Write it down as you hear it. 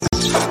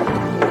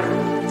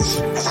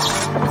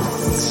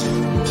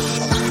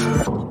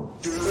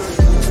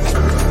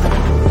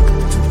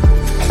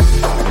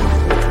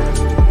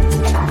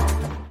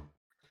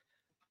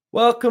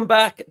welcome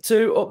back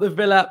to Up the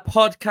Villa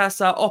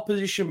podcast, our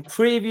opposition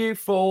preview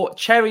for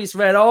Cherries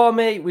Red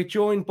Army. We're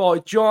joined by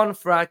John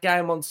for our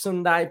game on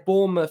Sunday,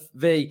 Bournemouth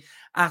v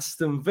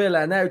Aston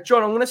Villa. Now,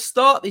 John, I'm going to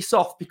start this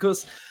off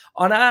because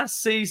on our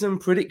season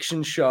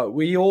prediction show,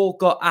 we all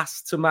got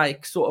asked to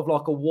make sort of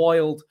like a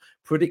wild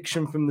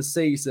prediction from the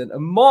season.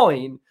 And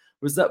mine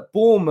was that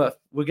Bournemouth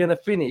were going to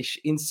finish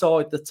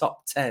inside the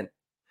top 10.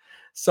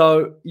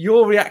 So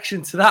your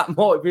reaction to that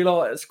might be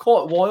like, it's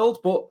quite wild,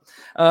 but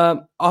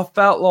I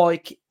felt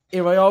like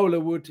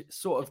Iraola would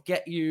sort of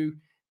get you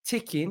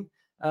ticking.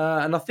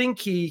 And I think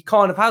he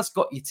kind of has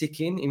got you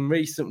ticking in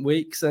recent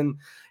weeks. And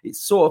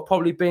it's sort of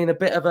probably been a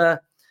bit of a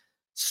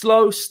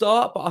slow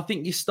start, but I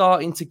think you're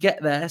starting to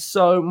get there.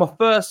 So my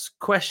first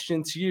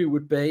question to you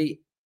would be,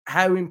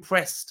 how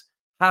impressed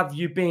have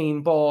you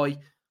been by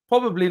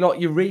probably like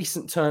your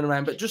recent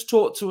turnaround? But just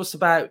talk to us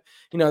about,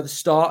 the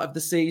start of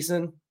the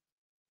season.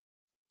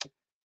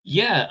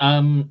 Yeah,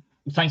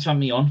 thanks for having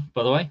me on,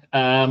 by the way.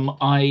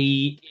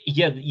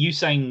 You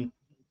saying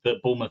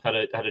that Bournemouth had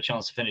a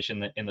chance to finish in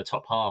the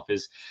top half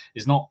is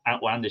not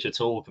outlandish at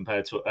all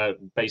compared to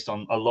based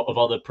on a lot of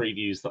other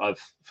previews that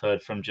I've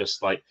heard from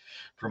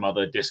from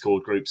other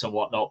Discord groups and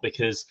whatnot,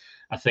 because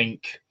I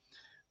think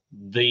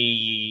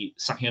the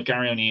sacking of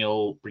Gary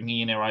O'Neill,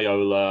 bringing in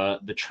Iraola,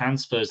 the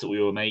transfers that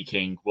we were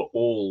making were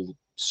all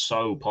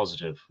so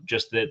positive.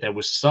 Just that there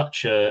was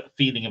such a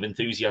feeling of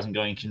enthusiasm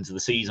going into the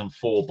season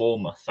for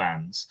Bournemouth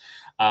fans,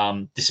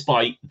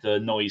 despite the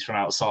noise from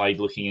outside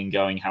looking and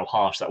going how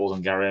harsh that was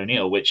on Gary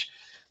O'Neill, which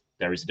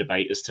there is a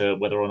debate as to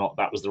whether or not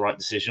that was the right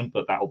decision,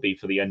 but that will be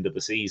for the end of the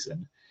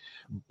season.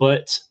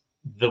 But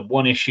the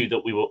one issue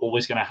that we were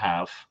always going to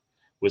have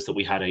was that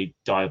we had a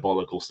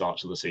diabolical start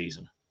to the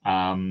season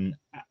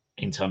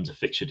in terms of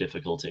fixture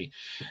difficulty.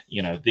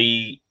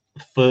 The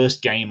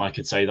first game I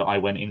could say that I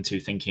went into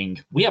thinking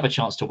we have a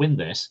chance to win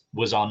this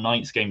was our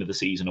 9th game of the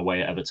season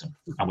away at Everton,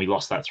 and we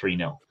lost that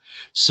 3-0.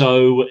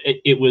 So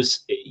it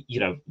was,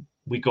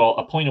 we got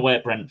a point away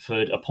at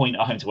Brentford, a point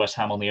at home to West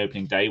Ham on the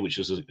opening day, which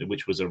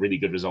was a really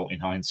good result in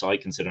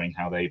hindsight considering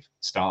how they've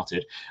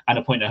started, and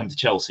a point at home to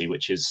Chelsea,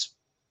 which is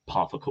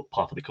part of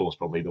the course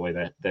probably the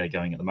way they're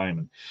going at the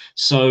moment.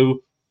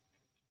 So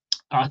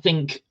I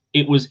think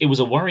it was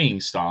a worrying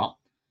start,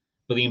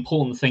 but the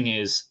important thing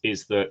is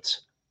that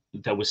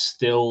there was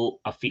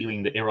still a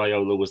feeling that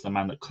Iraola was the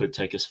man that could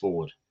take us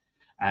forward.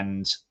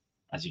 And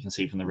as you can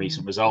see from the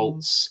recent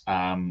results,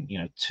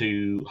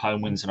 2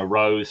 home wins in a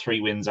row,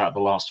 3 wins out of the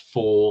last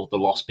 4, the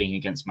loss being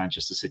against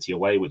Manchester City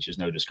away, which is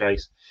no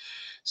disgrace.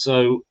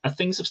 So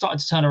things have started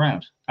to turn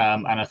around.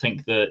 And I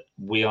think that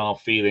we are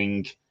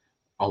feeling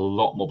a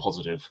lot more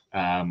positive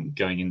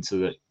going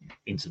into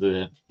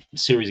the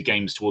series of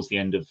games towards the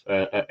end of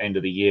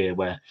the year,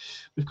 where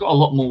we've got a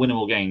lot more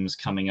winnable games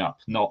coming up.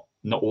 Not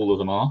all of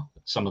them are.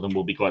 Some of them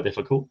will be quite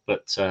difficult,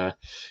 but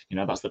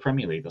that's the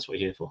Premier League. That's what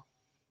we're here for.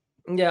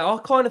 Yeah, I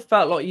kind of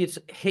felt like you'd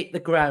hit the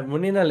ground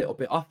running a little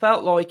bit. I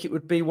felt like it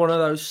would be one of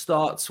those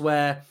starts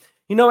where,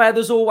 how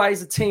there's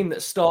always a team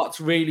that starts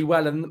really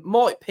well and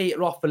might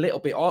peter off a little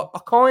bit. I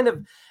kind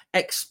of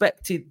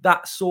expected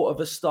that sort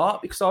of a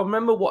start, because I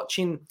remember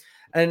watching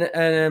and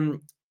it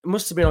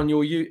must have been on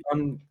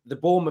on the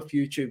Bournemouth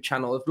YouTube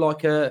channel of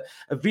like a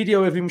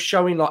video of him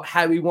showing like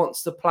how he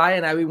wants to play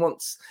and how he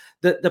wants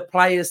the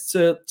players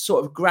to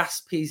sort of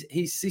grasp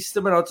his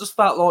system. And I just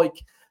felt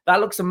like that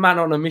looks a man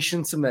on a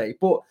mission to me.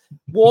 But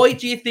why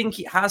do you think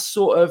it has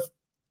sort of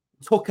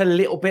took a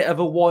little bit of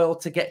a while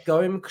to get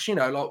going? Because,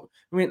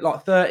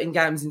 like 13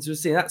 games into a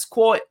season, that's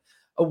quite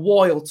a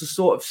while to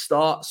sort of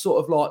start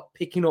sort of like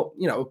picking up,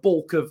 a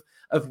bulk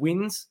of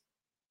wins.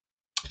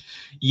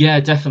 Yeah,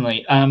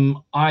 definitely.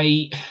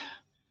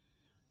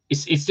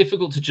 It's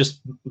difficult to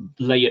just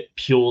lay it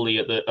purely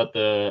at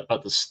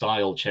the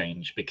style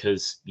change,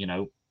 because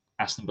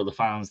Aston Villa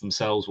fans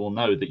themselves will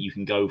know that you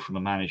can go from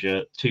a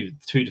manager to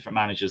 2 different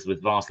managers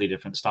with vastly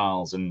different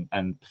styles, and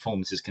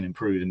performances can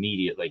improve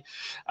immediately.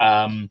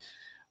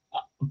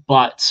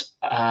 But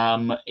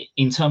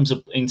in terms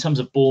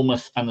of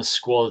Bournemouth and the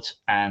squad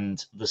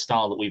and the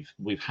style that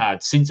we've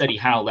had since Eddie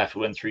Howe left,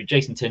 we went through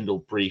Jason Tindall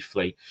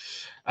briefly,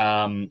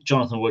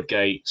 Jonathan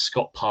Woodgate,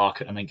 Scott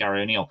Parker, and then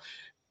Gary O'Neill.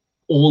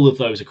 All of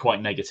those are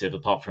quite negative,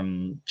 apart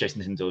from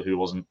Jason Tindall, who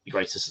wasn't the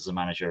greatest as a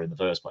manager in the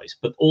first place.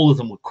 But all of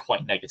them were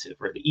quite negative,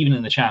 really. Even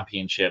in the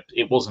Championship,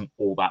 it wasn't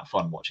all that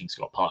fun watching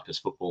Scott Parker's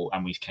football,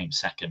 and we came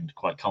second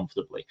quite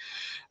comfortably.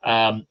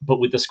 But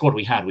with the squad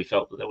we had, we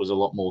felt that there was a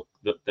lot more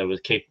that they were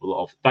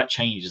capable of. That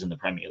changes in the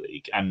Premier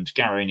League, and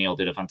Gary O'Neill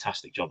did a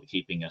fantastic job of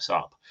keeping us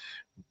up.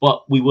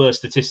 But we were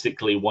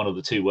statistically one of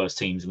the 2 worst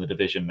teams in the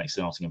division next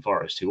to Nottingham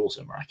Forest, who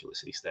also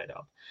miraculously stayed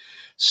up.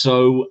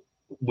 So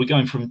we're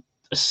going from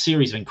a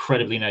series of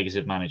incredibly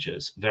negative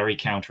managers, very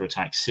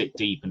counter-attack, sit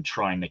deep and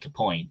try and make a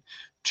point,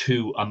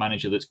 to a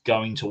manager that's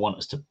going to want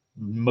us to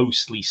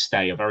mostly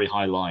stay a very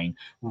high line,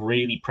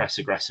 really press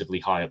aggressively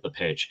high up the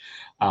pitch,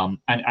 and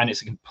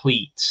it's a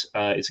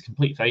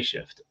complete phase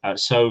shift.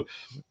 So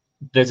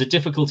there's a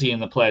difficulty in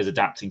the players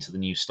adapting to the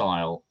new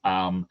style.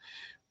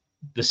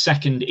 The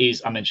second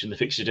is, I mentioned the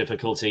fixture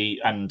difficulty,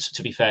 and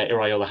to be fair,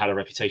 Iraola had a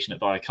reputation at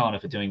Vallecano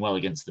for doing well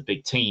against the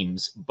big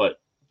teams, but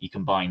you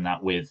combine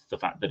that with the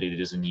fact that it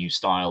is a new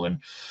style, and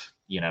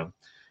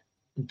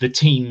the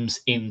teams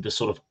in the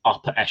sort of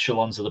upper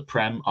echelons of the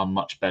Prem are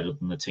much better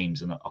than the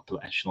teams in the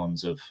upper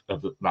echelons of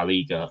La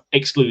Liga,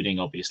 excluding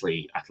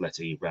obviously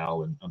Atleti,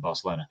 Real, and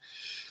Barcelona.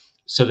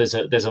 So there's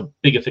a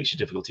bigger fixture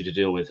difficulty to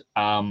deal with.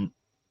 And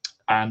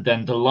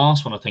then the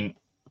last one, I think,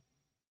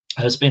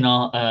 has been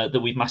that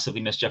we've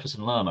massively missed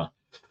Jefferson Lerma,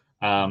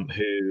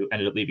 who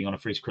ended up leaving on a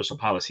free to Crystal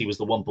Palace. He was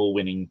the one ball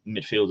winning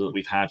midfielder that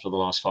we've had for the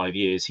last 5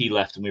 years. He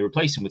left, and we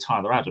replaced him with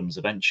Tyler Adams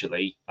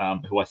eventually,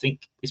 who I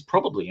think is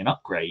probably an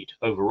upgrade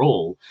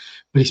overall,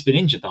 but he's been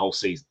injured the whole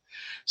season.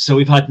 So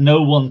we've had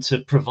no one to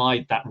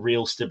provide that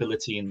real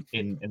stability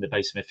in the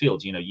base of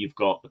midfield. You've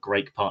got a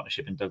great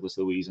partnership in Douglas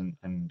Luiz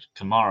and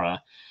Kamara,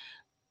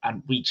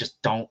 and we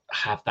just don't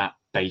have that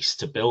base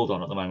to build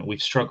on at the moment.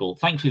 We've struggled.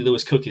 Thankfully,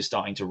 Lewis Cook is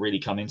starting to really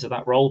come into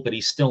that role, but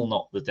he's still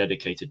not the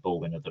dedicated ball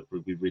winner that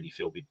we really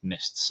feel we've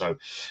missed. So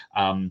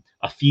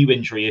a few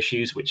injury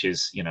issues, which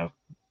is,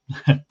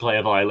 play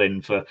a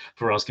violin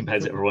for us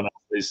compared to everyone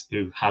else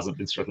who hasn't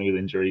been struggling with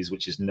injuries,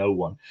 which is no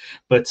one.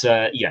 But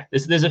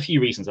there's a few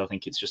reasons. I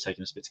think it's just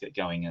taken us a bit to get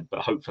going,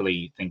 but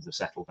hopefully things have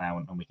settled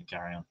down and we can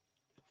carry on.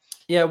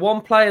 Yeah, one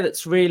player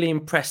that's really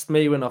impressed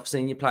me when I've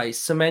seen you play is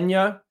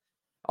Semenyo.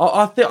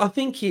 I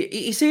think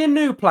is he a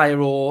new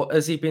player, or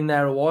has he been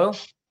there a while?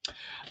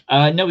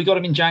 No, we got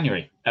him in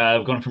January.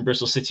 We've got him from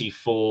Bristol City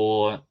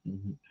for,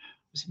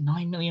 was it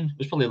 9 million? It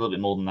was probably a little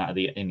bit more than that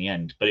in the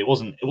end, but it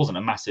wasn't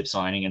a massive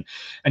signing,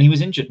 and he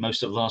was injured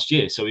most of last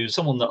year, so he was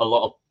someone that a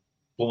lot of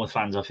Bournemouth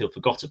fans I feel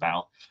forgot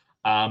about.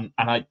 And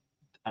I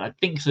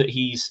think that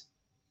he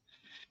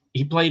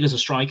played as a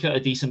striker a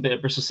decent bit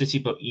at Bristol City,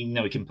 but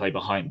he can play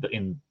behind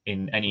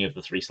in any of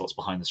the three slots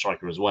behind the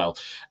striker as well.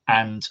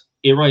 And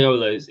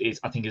Iraola is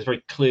I think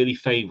very clearly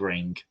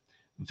favouring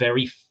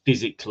very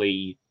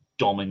physically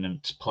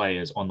dominant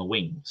players on the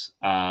wings.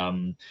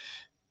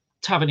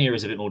 Tavernier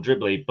is a bit more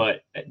dribbly,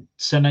 but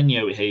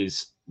Semenyo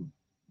is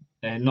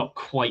not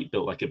quite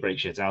built like a break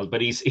shit house, but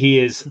he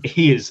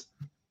is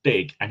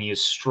big, and he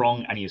is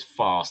strong, and he is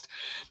fast.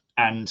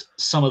 And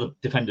some of the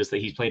defenders that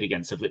he's played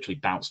against have literally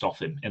bounced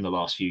off him in the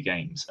last few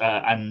games.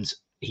 And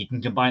he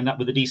can combine that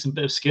with a decent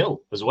bit of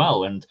skill as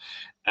well. And,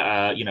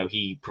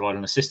 he provided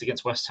an assist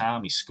against West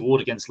Ham. He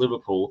scored against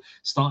Liverpool,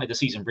 started the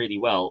season really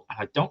well. And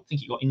I don't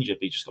think he got injured,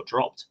 but he just got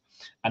dropped.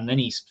 And then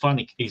he's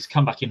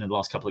come back in the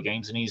last couple of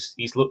games, and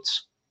he's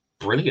looked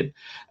brilliant.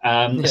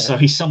 So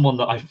he's someone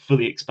that I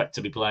fully expect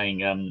to be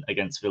playing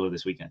against Villa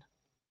this weekend.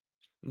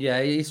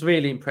 Yeah, he's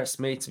really impressed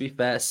me, to be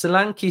fair.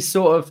 Solanke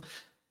sort of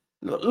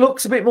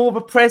looks a bit more of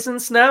a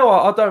presence now.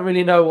 I don't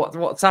really know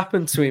what's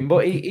happened to him,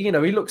 but he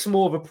looks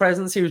more of a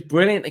presence. He was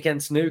brilliant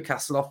against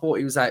Newcastle. I thought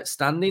he was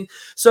outstanding.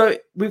 So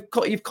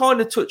you've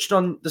kind of touched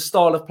on the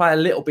style of play a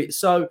little bit.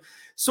 So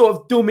sort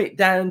of dumb it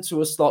down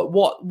to us, like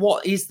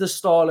what is the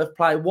style of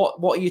play?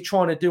 What are you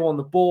trying to do on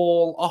the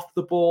ball, off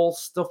the ball,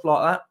 stuff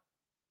like that?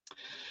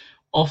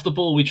 Off the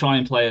ball, we try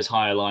and play as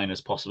high a line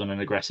as possible and an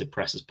aggressive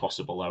press as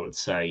possible, I would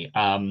say.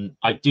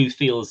 I do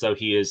feel as though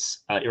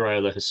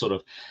Iraola has sort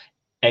of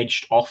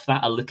edged off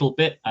that a little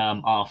bit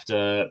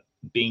after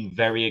being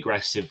very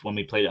aggressive when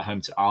we played at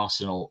home to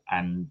Arsenal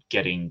and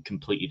getting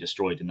completely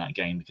destroyed in that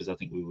game, because I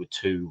think we were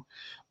too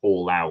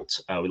all out.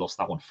 We lost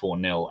that one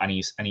 4-0,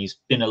 and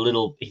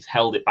he's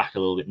held it back a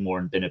little bit more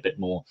and been a bit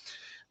more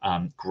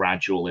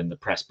gradual in the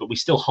press, but we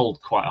still hold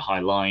quite a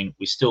high line.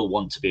 We still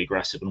want to be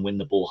aggressive and win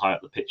the ball high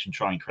up the pitch and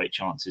try and create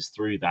chances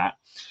through that.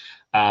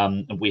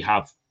 And we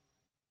have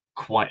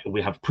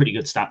pretty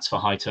good stats for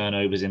high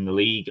turnovers in the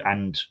league,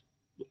 and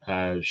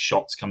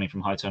shots coming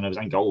from high turnovers,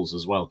 and goals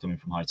as well coming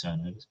from high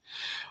turnovers.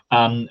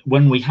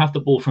 When we have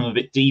the ball from a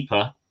bit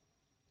deeper,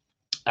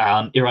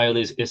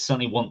 Iraola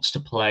certainly wants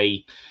to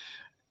play.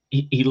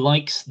 He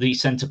likes the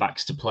centre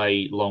backs to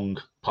play long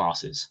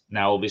passes.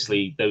 Now,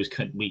 obviously,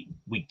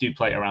 we do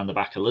play around the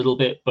back a little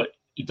bit, but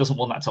he doesn't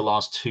want that to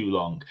last too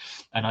long.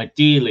 And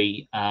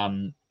ideally,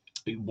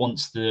 he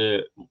wants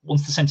the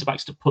centre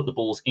backs to put the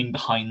balls in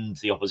behind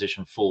the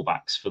opposition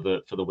fullbacks for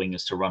the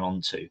wingers to run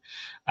onto.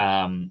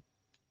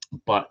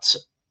 But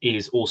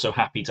is also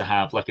happy to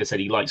have, like I said,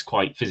 he likes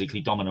quite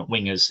physically dominant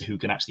wingers who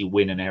can actually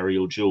win an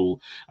aerial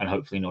duel and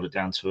hopefully not it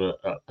down to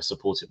a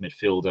supportive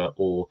midfielder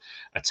or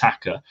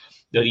attacker.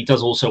 But he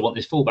does also want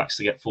his fullbacks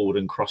to get forward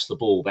and cross the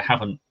ball. They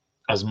haven't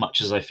as much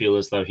as I feel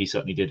as though he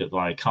certainly did at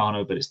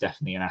Vallecano, but it's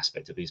definitely an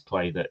aspect of his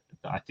play that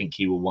I think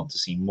he will want to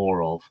see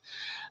more of.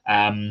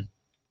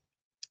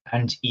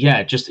 And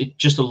yeah, just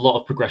a lot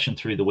of progression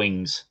through the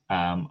wings,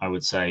 I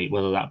would say,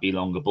 whether that be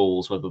longer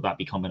balls, whether that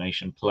be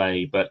combination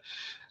play, but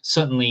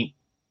certainly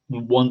we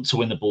want to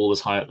win the ball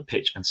as high up the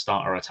pitch and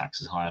start our attacks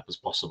as high up as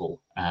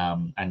possible.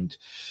 And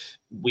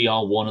we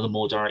are one of the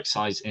more direct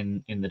sides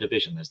in the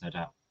division, there's no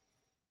doubt.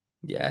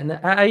 Yeah, and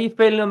how are you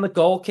feeling on the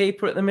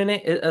goalkeeper at the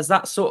minute? Has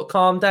that sort of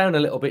calmed down a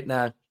little bit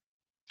now?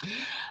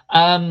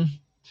 A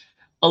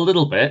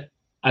little bit.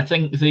 I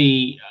think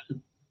the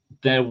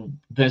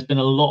there's been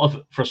a lot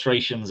of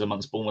frustrations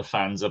amongst Bournemouth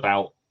fans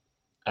about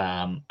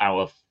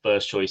our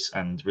first choice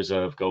and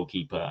reserve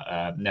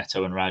goalkeeper,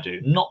 Neto and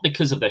Radu, not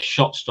because of their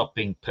shot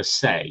stopping per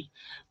se,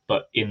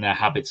 but in their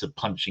habits of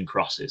punching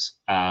crosses.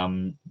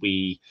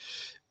 We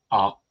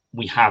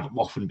have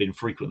often been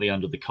frequently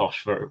under the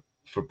cosh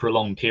for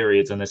prolonged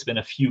periods, and there's been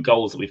a few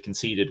goals that we've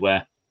conceded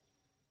where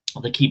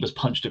the keeper's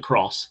punched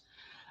across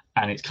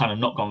and it's kind of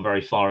not gone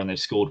very far and they've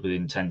scored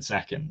within 10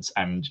 seconds.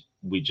 And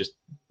we just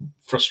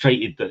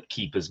frustrated that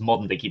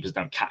modern day keepers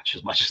don't catch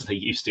as much as they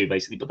used to,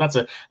 basically. But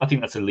I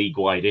think that's a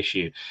league-wide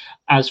issue.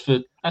 As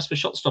for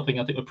shot stopping,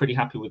 I think we're pretty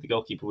happy with the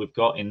goalkeeper we've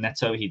got in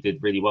Neto. He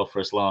did really well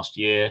for us last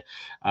year.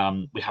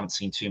 We haven't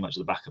seen too much of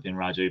the backup in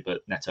Radu,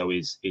 but Neto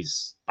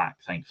is back,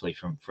 thankfully,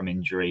 from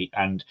injury.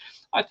 And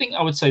I think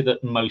I would say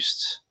that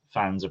most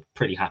fans are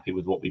pretty happy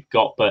with what we've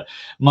got. But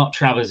Mark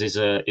Travers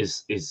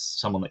is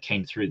someone that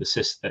came through the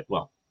system.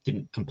 Well,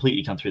 didn't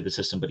completely come through the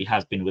system, but he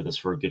has been with us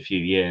for a good few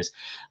years,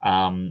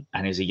 and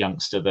is a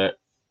youngster that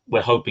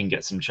we're hoping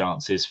gets some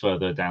chances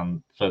further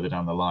down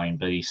the line.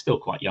 But he's still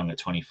quite young at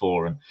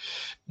 24, and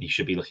he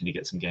should be looking to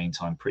get some game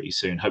time pretty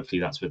soon.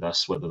 Hopefully that's with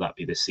us, whether that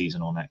be this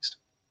season or next.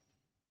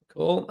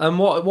 Cool. And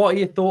what are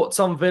your thoughts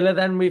on Villa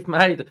then? We've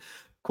made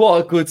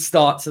quite a good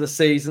start to the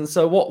season.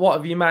 So what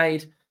have you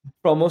made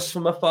from us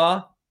from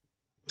afar?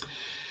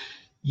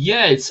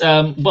 Yeah, it's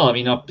well, I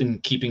mean, I've been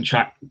keeping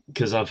track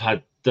because I've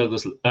had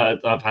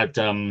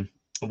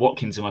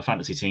Watkins in my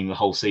fantasy team the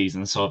whole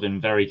season, so I've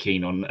been very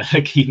keen on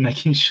keep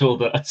making sure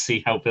that I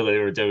see how Villa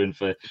are doing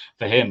for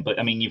him. But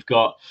I mean, you've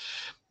got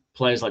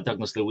players like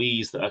Douglas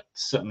Luiz that are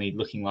certainly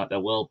looking like they're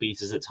world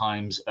beaters at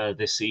times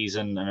this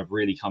season and have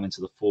really come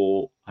into the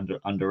fore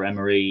under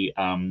Emery.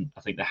 I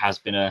think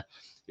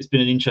it's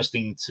been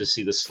interesting to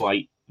see the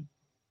slight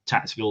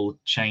tactical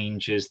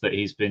changes that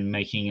he's been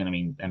making. And I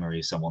mean, Emery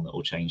is someone that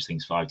will change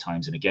things 5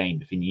 times in a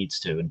game if he needs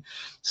to, and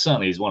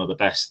certainly he's one of the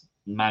best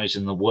managers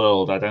in the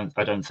world. I don't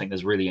think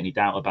there's really any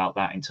doubt about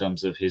that in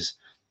terms of his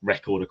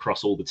record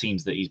across all the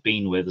teams that he's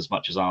been with, as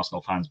much as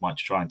Arsenal fans might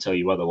try and tell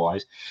you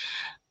otherwise.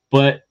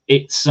 But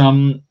it's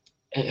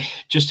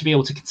just to be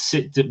able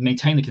to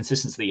maintain the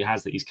consistency that he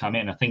has, that he's come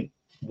in. I think,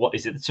 what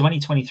is it, the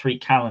 2023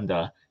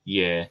 calendar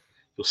year,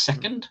 you're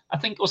second, I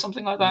think, or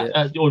something like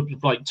that, or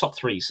like top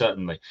 3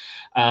 certainly,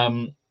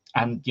 and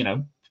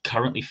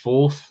currently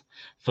 4th.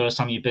 First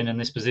time you've been in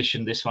this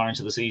position this far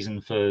into the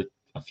season for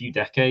a few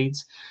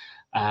decades.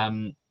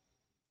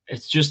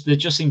 It's just, there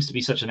just seems to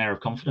be such an air of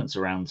confidence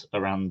around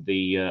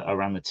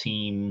the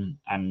team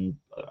and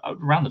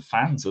around the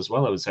fans as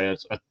well. I would say,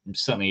 I'd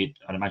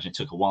imagine it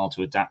took a while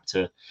to adapt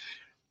to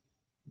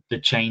the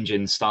change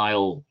in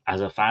style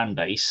as a fan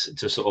base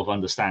to sort of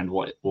understand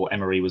what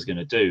Emery was going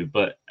to do.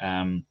 But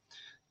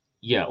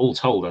yeah, all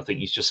told, I think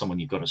he's just someone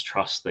you've got to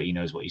trust that he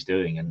knows what he's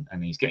doing,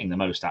 and he's getting the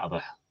most out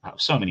of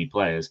so many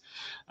players.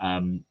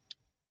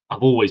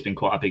 I've always been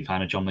quite a big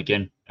fan of John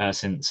McGinn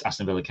since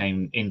Aston Villa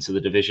came into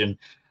the division.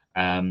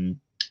 And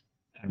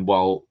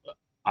while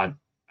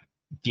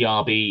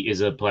Diaby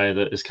is a player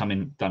that has come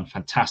in, done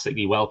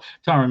fantastically well.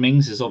 Tyrone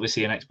Mings is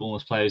obviously an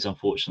ex-Bournemouth player who's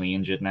unfortunately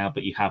injured now,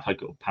 but you have had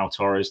Pau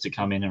Torres to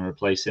come in and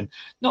replace him.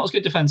 Not as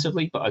good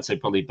defensively, but I'd say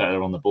probably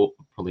better on the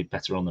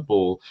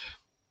ball.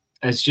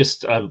 There's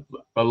just a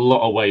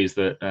lot of ways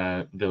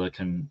that Villa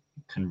can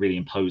really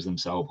impose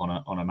themselves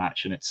on a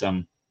match, and it's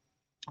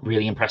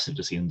really impressive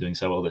to see them doing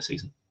so well this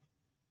season.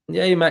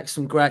 Yeah, you make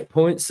some great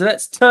points. So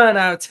let's turn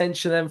our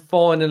attention then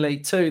finally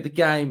to the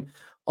game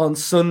on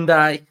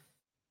Sunday.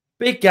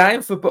 Big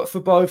game for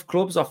both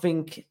clubs. I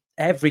think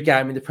every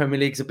game in the Premier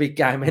League is a big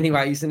game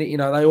anyway, isn't it?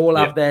 They all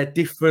have their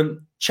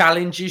different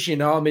challenges.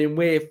 I mean,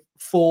 we're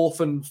 4th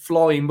and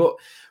flying, but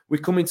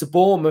we're coming to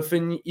Bournemouth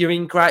and you're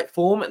in great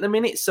form at the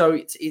minute. So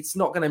it's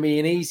not going to be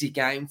an easy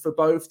game for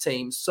both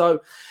teams.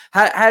 So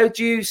how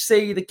do you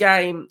see the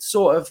game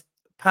sort of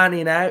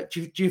panning out?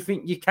 Do you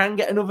think you can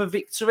get another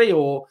victory,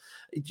 or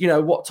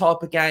what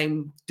type of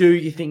game do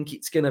you think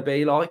it's going to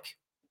be like?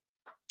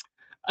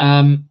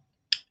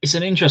 It's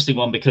an interesting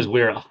one because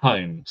we're at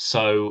home.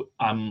 So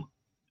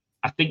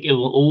I think it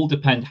will all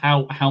depend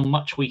how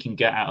much we can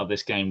get out of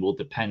this game will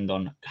depend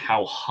on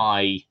how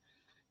high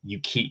you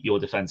keep your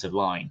defensive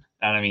line.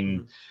 And I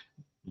mean,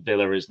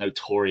 Villa is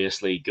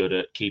notoriously good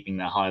at keeping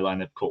their high line.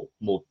 They've caught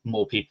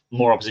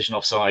more opposition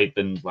offside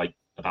than like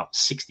about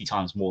 60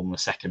 times more than the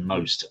second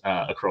most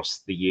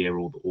across the year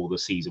or the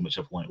season,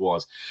 whichever one it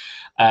was.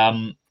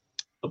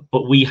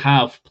 But we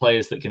have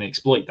players that can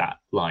exploit that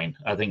line.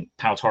 I think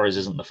Pau Torres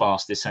isn't the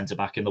fastest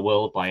centre-back in the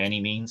world by any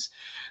means.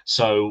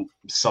 So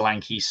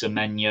Solanke,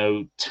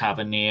 Semenyo,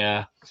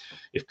 Tavernier,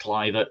 if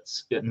Kluivert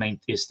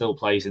still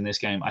plays in this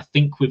game, I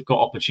think we've got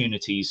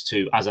opportunities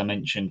to, as I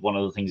mentioned, one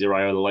of the things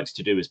Iraola likes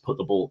to do is put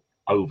the ball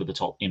over the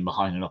top in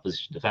behind an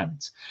opposition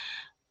defence.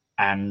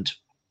 And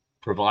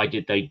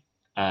provided they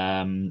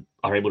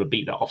are able to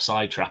beat that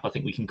offside trap, I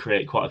think we can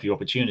create quite a few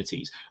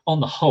opportunities.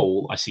 On the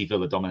whole, I see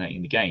Villa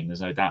dominating the game.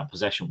 There's no doubt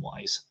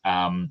possession-wise.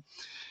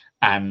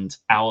 and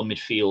our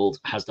midfield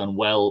has done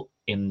well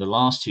in the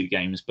last 2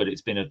 games, but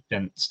it's been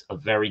against a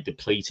very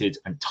depleted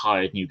and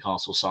tired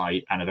Newcastle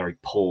side and a very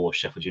poor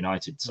Sheffield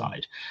United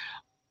side.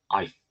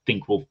 I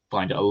think we'll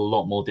find it a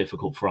lot more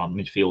difficult for our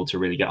midfield to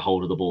really get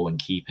hold of the ball and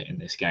keep it in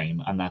this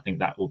game. And I think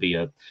that will be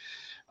a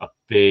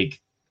big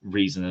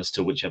reason as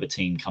to whichever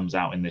team comes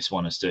out in this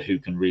one as to who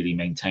can really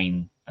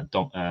maintain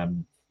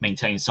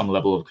some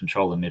level of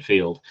control in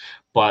midfield.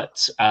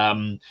 But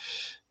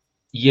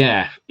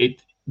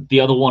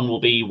the other one will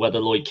be whether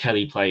Lloyd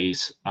Kelly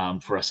plays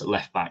for us at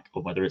left back,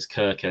 or whether it's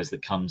Kirkes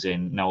that comes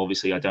in. Now,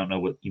 obviously, I don't know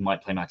what you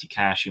might play. Matty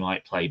Cash, you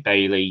might play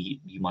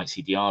Bailey, you might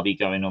see Diaby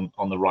going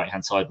on the right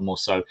hand side more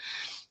so.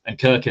 And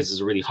Kirkes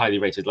is a really highly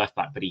rated left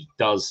back, but he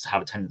does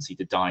have a tendency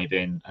to dive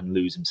in and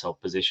lose himself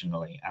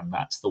positionally, and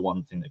that's the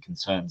one thing that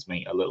concerns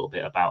me a little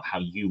bit about how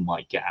you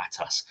might get at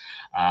us.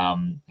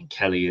 And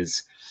Kelly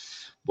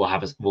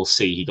we'll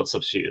see. He got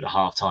substituted at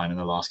half time in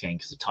the last game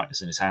because of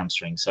tightness in his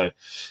hamstring. So.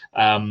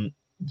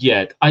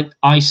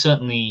 I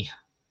certainly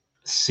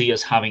see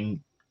us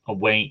finding a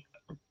way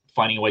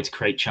to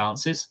create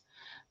chances,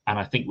 and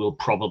I think we'll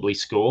probably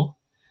score.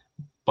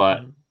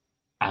 But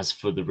as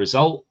for the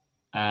result,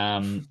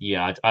 I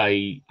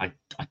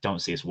don't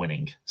see us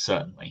winning,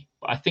 certainly.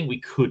 But I think we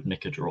could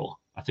nick a draw.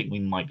 I think we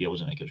might be able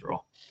to nick a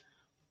draw.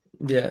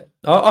 Yeah,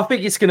 I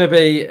think it's going to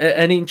be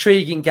an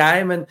intriguing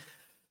game, and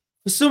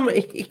for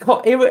it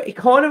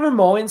kind of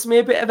reminds me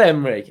a bit of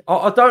Emery.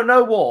 I don't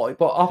know why,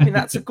 but I think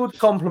that's a good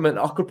compliment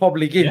I could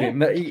probably give him.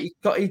 That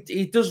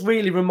he does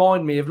really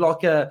remind me of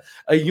like a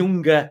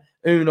younger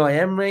Unai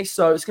Emery.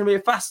 So it's going to be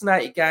a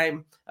fascinating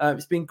game.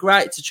 It's been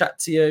great to chat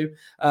to you.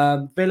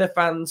 Villa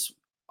fans,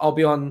 I'll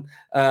be on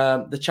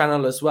the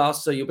channel as well,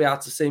 so you'll be able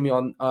to see me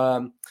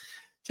on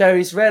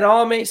Cherries Red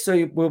Army,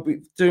 so we'll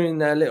be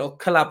doing a little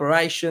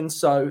collaboration.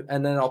 So,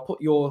 and then I'll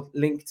put your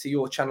link to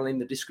your channel in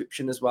the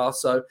description as well.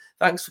 So,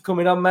 thanks for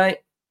coming on, mate.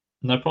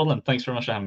 No problem. Thanks very much for having me.